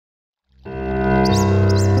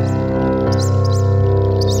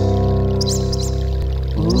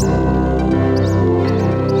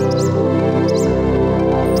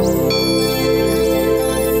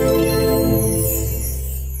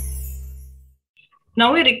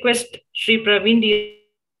Now we request Sri Praveen D.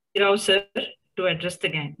 Rao sir to address the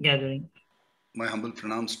gathering. My humble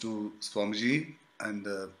pranams to Swamiji and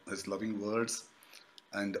his loving words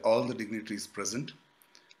and all the dignitaries present.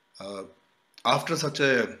 Uh, After such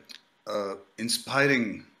a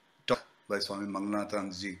inspiring talk by Swami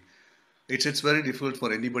Mangalathanji, it's very difficult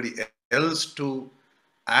for anybody else to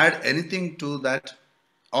add anything to that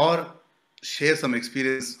or share some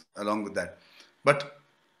experience along with that. But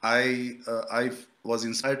I was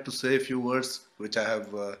inspired to say a few words which I have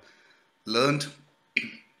learned.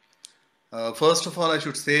 First of all, I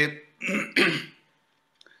should say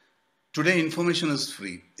today information is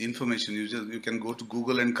free. Information you can go to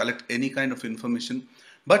Google and collect any kind of information,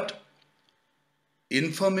 but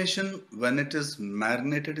information, when it is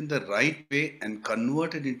marinated in the right way and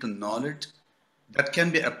converted into knowledge that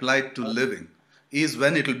can be applied to living, is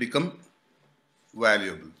when it will become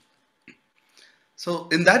valuable. So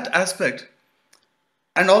in that aspect,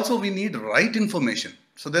 and also we need right information.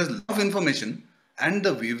 So there's a lot of information, and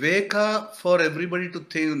the viveka for everybody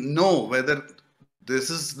to know whether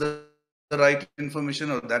this is the right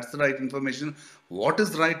information or that's the right information, what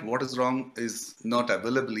is right, what is wrong, is not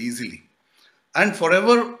available easily. And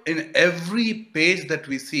forever, in every page that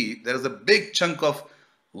we see, there is a big chunk of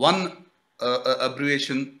one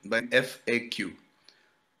abbreviation by FAQ.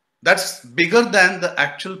 That's bigger than the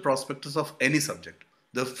actual prospectus of any subject,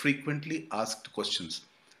 the frequently asked questions.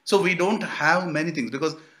 So we don't have many things,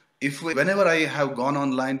 because whenever I have gone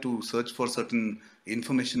online to search for certain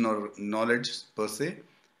information or knowledge per se,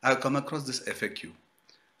 I've come across this FAQ.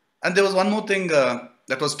 And there was one more thing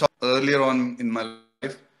that was taught earlier on in my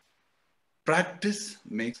life. Practice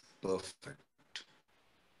makes perfect.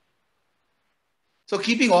 So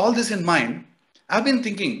keeping all this in mind, I've been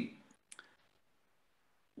thinking,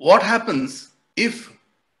 what happens if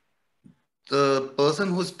the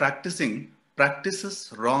person who's practicing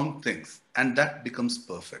practices wrong things and that becomes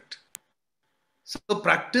perfect? So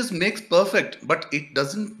practice makes perfect, but it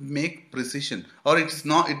doesn't make precision, or it's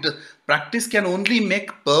not. Practice can only make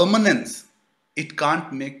permanence. It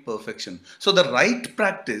can't make perfection. So the right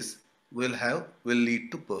practice will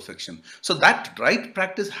lead to perfection. So that right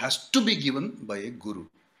practice has to be given by a guru.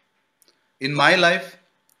 In my life,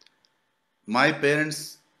 my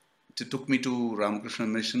parents took me to Ramakrishna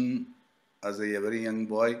Mission as a very young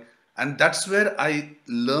boy, and that's where I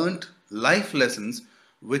learned life lessons,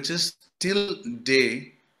 which is till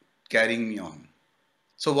day carrying me on.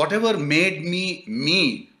 So whatever made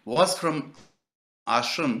me was from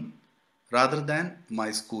ashram rather than my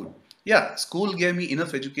school. Yeah, school gave me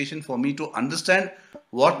enough education for me to understand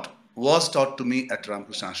what was taught to me at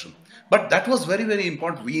Ramakrishna Ashram. But that was very, very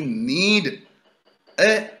important. We need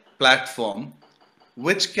a platform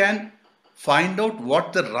which can find out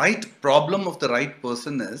what the right problem of the right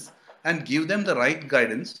person is and give them the right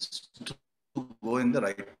guidance to go in the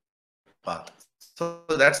right path. So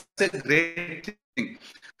that's a great thing.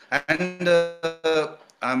 And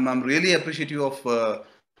I'm really appreciative of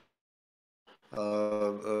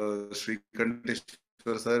Sri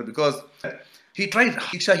Kanteshwar sir, because he tried.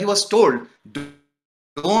 He was told,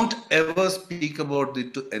 don't ever speak about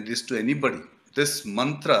this to anybody. This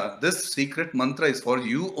mantra, this secret mantra is for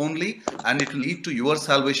you only, and it will lead to your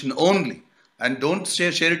salvation only. And don't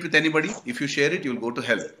share it with anybody. If you share it, you'll go to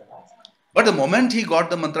hell. But the moment he got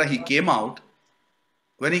the mantra, he came out.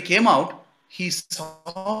 When he came out, he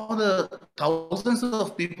saw the thousands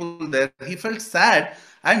of people there. He felt sad,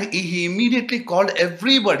 and he immediately called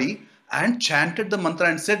everybody and chanted the mantra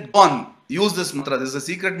and said, go on, use this mantra. This is a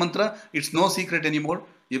secret mantra. It's no secret anymore.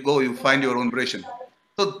 You go, you find your own vibration.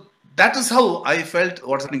 So that is how I felt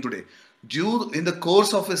what's happening today. In the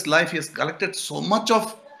course of his life, he has collected so much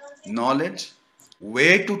of knowledge,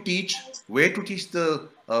 way to teach the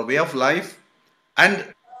way of life,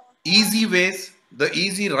 and easy ways, the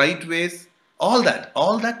easy right ways, all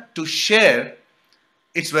that to share.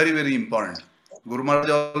 It's very, very important. Guru Maharaj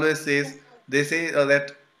always says, they say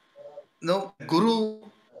that no, Guru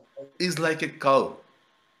is like a cow,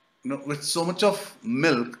 with so much of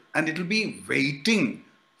milk, and it will be waiting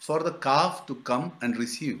for the calf to come and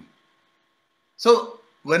receive. So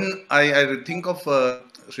when I think of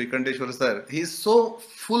Sri Kanteshwar sir, he is so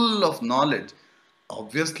full of knowledge.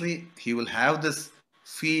 Obviously, he will have this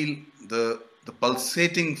feel, the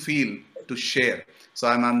pulsating feel to share. So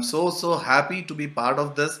I'm so happy to be part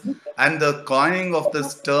of this, and the coining of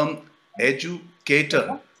this term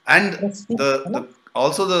educator, and the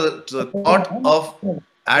also the thought of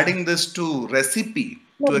adding this to recipe,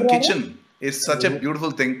 to a kitchen, is such a beautiful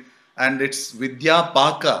thing. And it's Vidya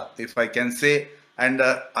Paka, if I can say. And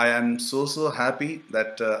I am so happy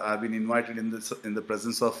that I've been invited in the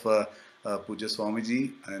presence of Puja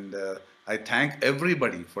Swamiji, and I thank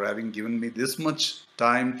everybody for having given me this much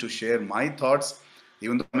time to share my thoughts.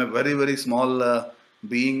 Even though I'm a very, very small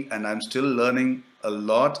being and I'm still learning a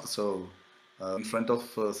lot, so in front of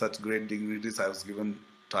such great dignitaries, I was given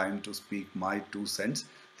time to speak my 2 cents.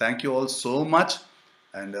 Thank you all so much.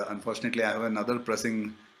 And unfortunately, I have another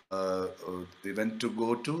pressing event to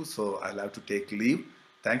go to, so I'll have to take leave.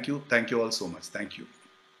 Thank you. Thank you all so much. Thank you.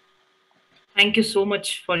 Thank you so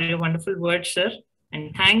much for your wonderful words, sir.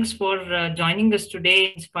 And thanks for joining us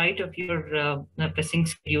today in spite of your pressing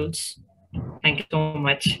schedules. Thank you so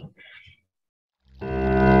much.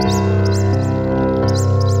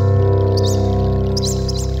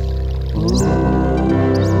 Ooh.